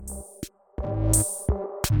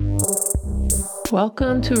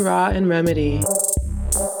Welcome to Raw and Remedy.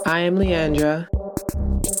 I am Leandra.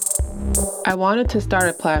 I wanted to start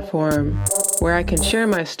a platform where I can share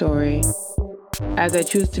my story as I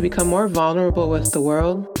choose to become more vulnerable with the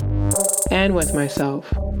world and with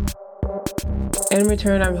myself. In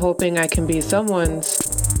return, I'm hoping I can be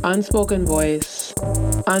someone's unspoken voice,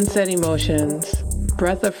 unsaid emotions,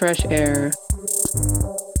 breath of fresh air,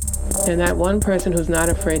 and that one person who's not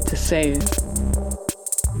afraid to say it.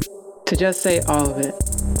 To just say all of it.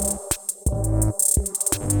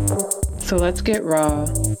 So let's get raw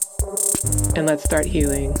and let's start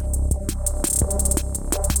healing.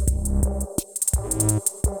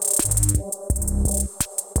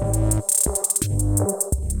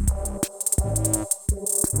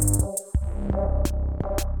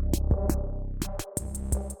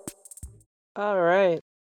 All right.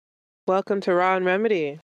 Welcome to Raw and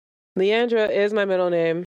Remedy. Leandra is my middle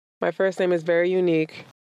name. My first name is very unique.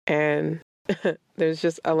 And there's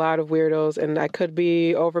just a lot of weirdos, and I could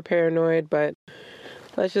be over paranoid, but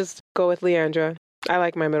let's just go with Leandra. I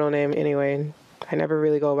like my middle name anyway. I never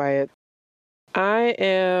really go by it. I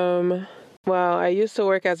used to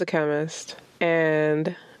work as a chemist,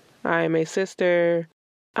 and I'm a sister.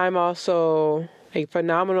 I'm also a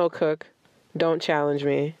phenomenal cook. Don't challenge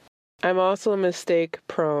me. I'm also mistake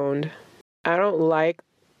prone. I don't like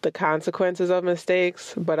the consequences of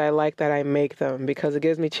mistakes, but I like that I make them because it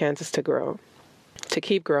gives me chances to grow, to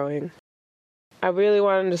keep growing. I really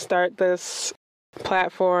wanted to start this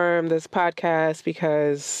platform, this podcast,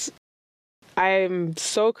 because I'm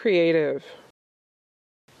so creative.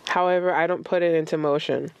 However, I don't put it into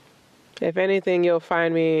motion. If anything, you'll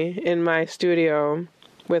find me in my studio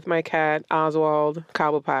with my cat, Oswald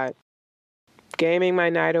Cobblepot, gaming my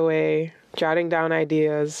night away, jotting down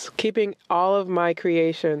ideas, keeping all of my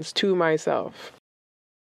creations to myself.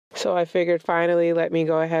 So I figured finally let me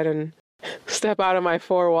go ahead and step out of my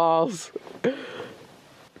four walls. The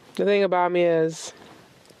thing about me is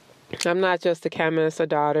I'm not just a chemist, a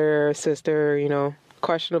daughter, a sister,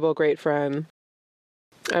 questionable great friend.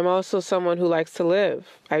 I'm also someone who likes to live.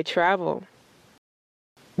 I travel.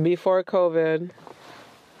 Before COVID,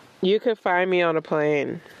 you could find me on a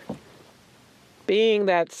plane. Being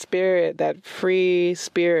that spirit, that free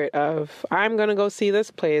spirit of, I'm going to go see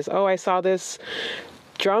this place. Oh, I saw this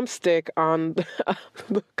drumstick on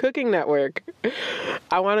the Cooking Network.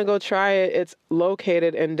 I want to go try it. It's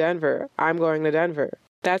located in Denver. I'm going to Denver.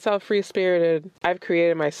 That's how free-spirited I've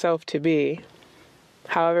created myself to be.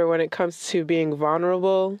 However, when it comes to being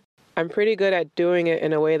vulnerable, I'm pretty good at doing it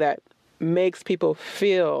in a way that makes people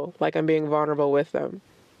feel like I'm being vulnerable with them.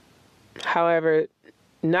 However,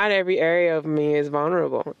 not every area of me is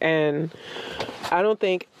vulnerable, and I don't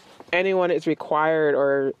think anyone is required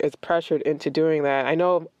or is pressured into doing that. I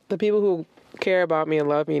know the people who care about me and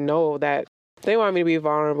love me know that they want me to be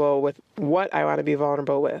vulnerable with what I want to be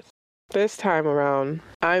vulnerable with. This time around,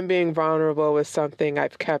 I'm being vulnerable with something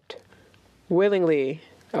I've kept willingly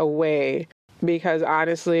away because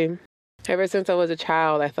honestly, ever since I was a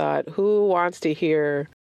child, I thought, who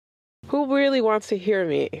really wants to hear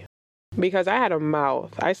me? Because I had a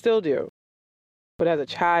mouth. I still do. But as a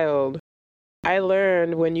child, I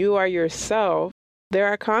learned when you are yourself, there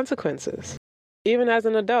are consequences. Even as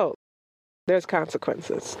an adult, there's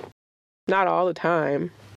consequences. Not all the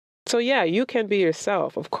time. So yeah, you can be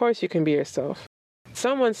yourself. Of course you can be yourself.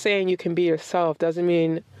 Someone saying you can be yourself doesn't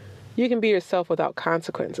mean you can be yourself without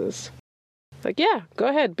consequences. Like, yeah, go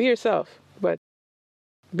ahead, be yourself, but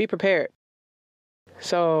be prepared.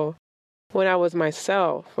 So when I was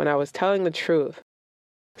myself, when I was telling the truth,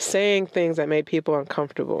 saying things that made people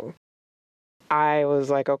uncomfortable, I was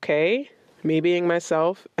like, okay, me being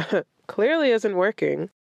myself clearly isn't working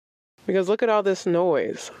because look at all this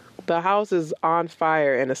noise. The house is on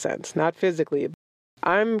fire in a sense, not physically.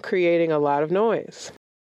 I'm creating a lot of noise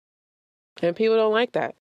and people don't like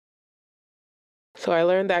that. So I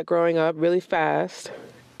learned that growing up really fast,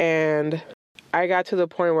 and I got to the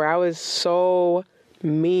point where I was so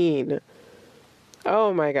mean.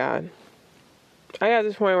 Oh my God. I got to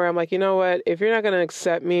this point where I'm like, you know what? If you're not going to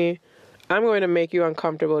accept me, I'm going to make you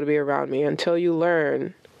uncomfortable to be around me until you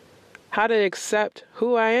learn how to accept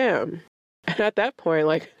who I am. And at that point,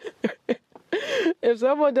 like, if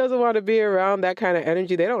someone doesn't want to be around that kind of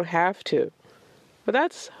energy, they don't have to. But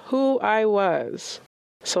that's who I was.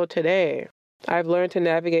 So today, I've learned to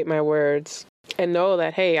navigate my words and know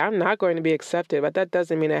that, hey, I'm not going to be accepted, but that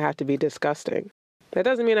doesn't mean I have to be disgusting. That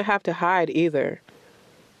doesn't mean I have to hide either.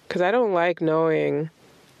 Because I don't like knowing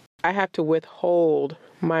I have to withhold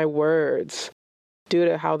my words due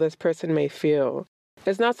to how this person may feel.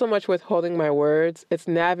 It's not so much withholding my words, it's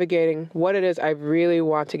navigating what it is I really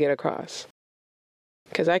want to get across.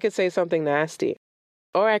 Because I could say something nasty,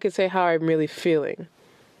 or I could say how I'm really feeling.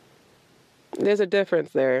 There's a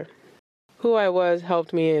difference there. Who I was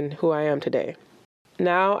helped me in who I am today.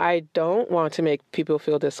 Now I don't want to make people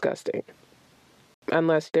feel disgusting.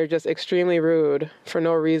 Unless they're just extremely rude for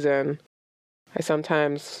no reason. I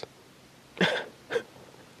sometimes...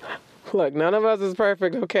 Look, none of us is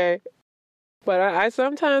perfect, okay? But I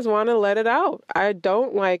sometimes want to let it out. I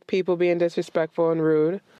don't like people being disrespectful and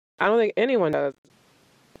rude. I don't think anyone does.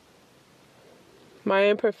 My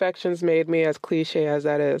imperfections made me, as cliche as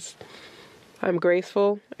that is. I'm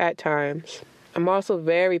graceful at times. I'm also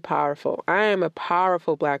very powerful. I am a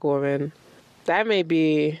powerful Black woman. That may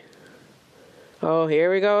be, oh,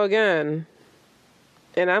 here we go again.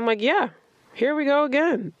 And I'm like, yeah, here we go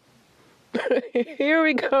again. Here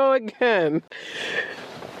we go again.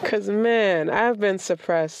 Because, man, I've been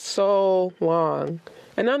suppressed so long.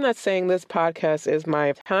 And I'm not saying this podcast is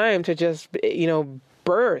my time to just,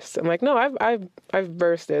 burst. I'm like, no, I've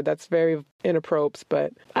bursted. That's very inappropriate,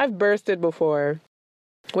 but I've bursted before,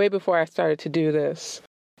 way before I started to do this.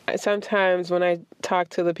 Sometimes when I talk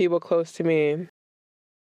to the people close to me,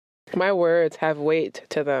 my words have weight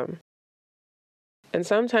to them. And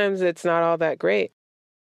sometimes it's not all that great.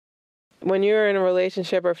 When you're in a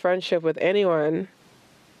relationship or friendship with anyone,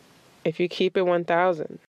 if you keep it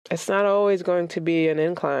 1,000, it's not always going to be an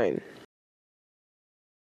incline.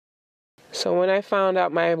 So when I found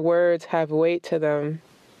out my words have weight to them,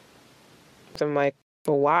 I'm like,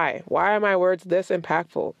 well, why? Why are my words this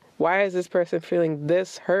impactful? Why is this person feeling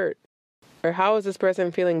this hurt? Or how is this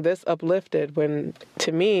person feeling this uplifted when,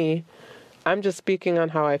 to me, I'm just speaking on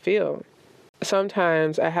how I feel?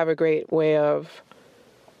 Sometimes I have a great way of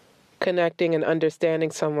connecting and understanding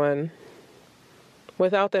someone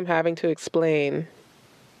without them having to explain.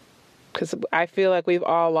 Because I feel like we've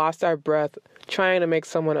all lost our breath trying to make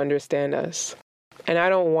someone understand us. And I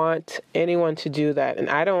don't want anyone to do that. And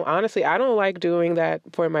I don't like doing that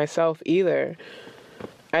for myself either.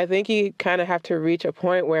 I think you kind of have to reach a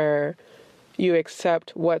point where you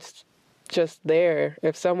accept what's just there.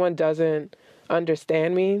 If someone doesn't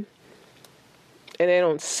understand me and they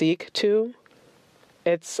don't seek to,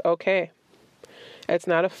 it's okay. It's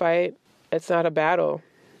not a fight. It's not a battle.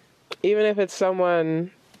 Even if it's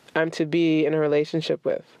someone I'm to be in a relationship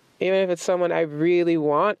with. Even if it's someone I really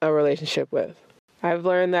want a relationship with. I've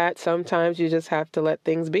learned that sometimes you just have to let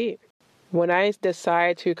things be. When I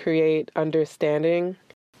decide to create understanding,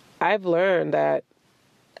 I've learned that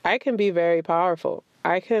I can be very powerful.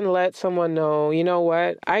 I can let someone know, you know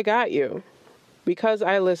what, I got you. Because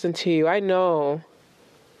I listen to you, I know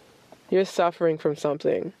you're suffering from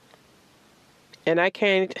something. And I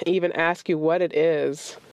can't even ask you what it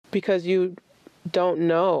is because you don't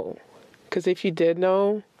know. Because if you did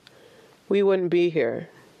know, we wouldn't be here.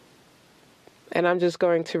 And I'm just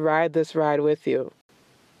going to ride this ride with you.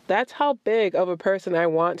 That's how big of a person I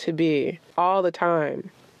want to be all the time.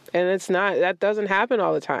 And that doesn't happen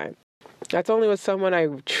all the time. That's only with someone I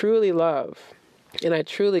truly love and I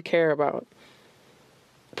truly care about.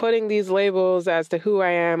 Putting these labels as to who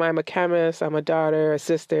I am, I'm a chemist, I'm a daughter, a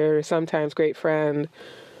sister, sometimes great friend.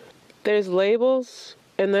 There's labels,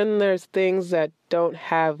 and then there's things that don't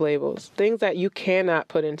have labels. Things that you cannot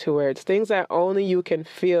put into words. Things that only you can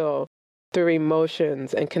feel through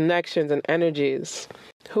emotions and connections and energies.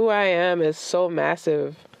 Who I am is so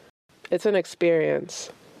massive. It's an experience.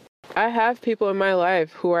 I have people in my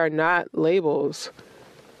life who are not labels.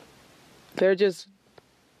 They're just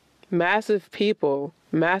massive people,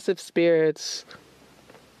 massive spirits.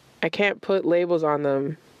 I can't put labels on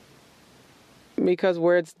them because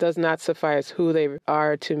words does not suffice who they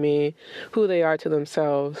are to me, who they are to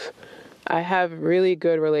themselves. I have really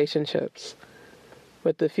good relationships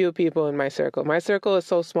with the few people in my circle. My circle is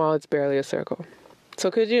so small, it's barely a circle. So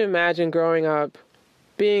could you imagine growing up,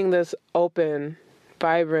 being this open,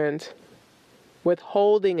 vibrant,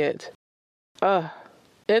 withholding it?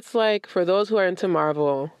 It's like, for those who are into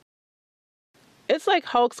Marvel, it's like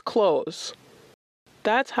Hulk's clothes.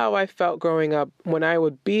 That's how I felt growing up when I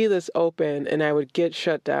would be this open and I would get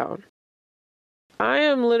shut down. I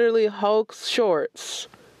am literally Hulk's shorts.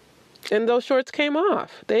 And those shorts came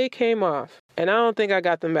off. They came off. And I don't think I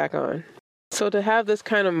got them back on. So to have this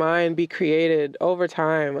kind of mind be created over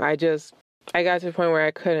time, I got to the point where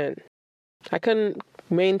I couldn't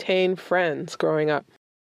maintain friends growing up.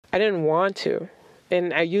 I didn't want to.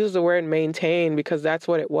 And I use the word maintain because that's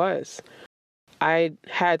what it was. I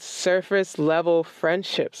had surface level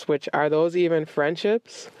friendships, which are those even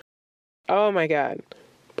friendships? Oh my God.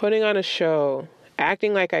 Putting on a show,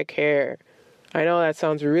 acting like I care. I know that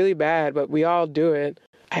sounds really bad, but we all do it.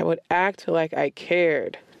 I would act like I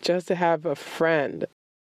cared just to have a friend.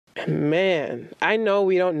 Man, I know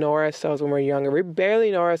we don't know ourselves when we're younger. We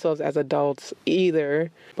barely know ourselves as adults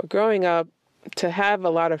either. But growing up, to have a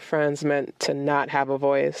lot of friends meant to not have a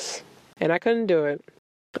voice. And I couldn't do it.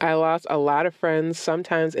 I lost a lot of friends,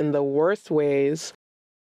 sometimes in the worst ways.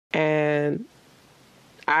 And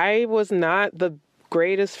I was not the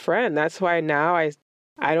greatest friend. That's why now I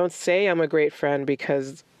don't say I'm a great friend,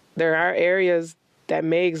 because there are areas that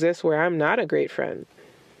may exist where I'm not a great friend.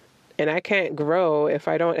 And I can't grow if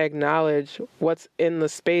I don't acknowledge what's in the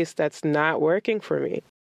space that's not working for me.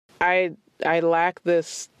 I lack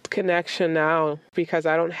this connection now because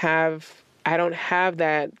I don't have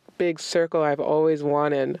that big circle I've always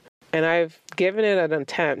wanted. And I've given it an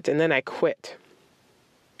attempt and then I quit.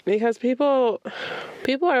 Because people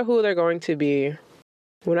are who they're going to be.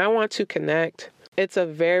 When I want to connect, it's a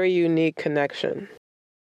very unique connection.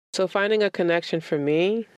 So finding a connection for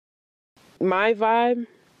me, my vibe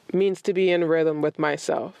means to be in rhythm with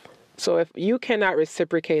myself. So if you cannot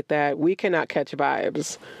reciprocate that, we cannot catch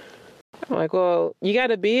vibes. I'm like, well, you got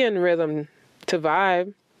to be in rhythm to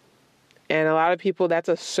vibe. And a lot of people, that's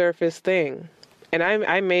a surface thing. And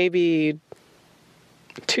I may be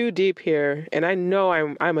too deep here, and I know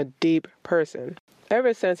I'm a deep person.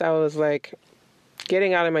 Ever since I was like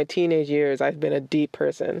getting out of my teenage years, I've been a deep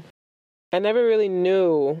person. I never really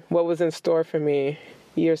knew what was in store for me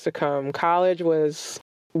years to come. College was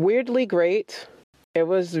weirdly great. It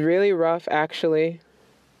was really rough, actually,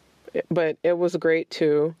 but it was great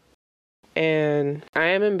too. And I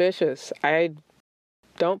am ambitious. I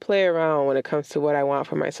don't play around when it comes to what I want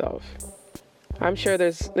for myself. I'm sure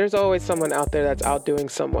there's always someone out there that's outdoing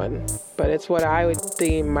someone, but it's what I would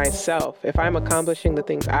deem myself. If I'm accomplishing the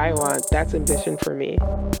things I want, that's ambition for me.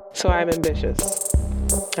 So I'm ambitious.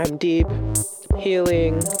 I'm deep,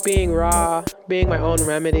 healing, being raw, being my own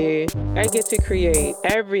remedy. I get to create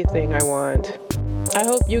everything I want. I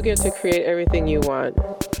hope you get to create everything you want.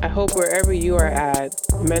 I hope wherever you are at,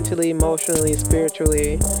 mentally, emotionally,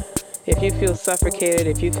 spiritually, if you feel suffocated,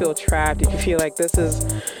 if you feel trapped, if you feel like this is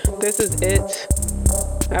it,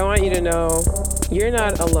 I want you to know you're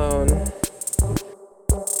not alone.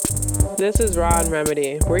 This is Raw and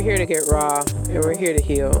Remedy. We're here to get raw and we're here to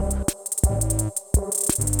heal.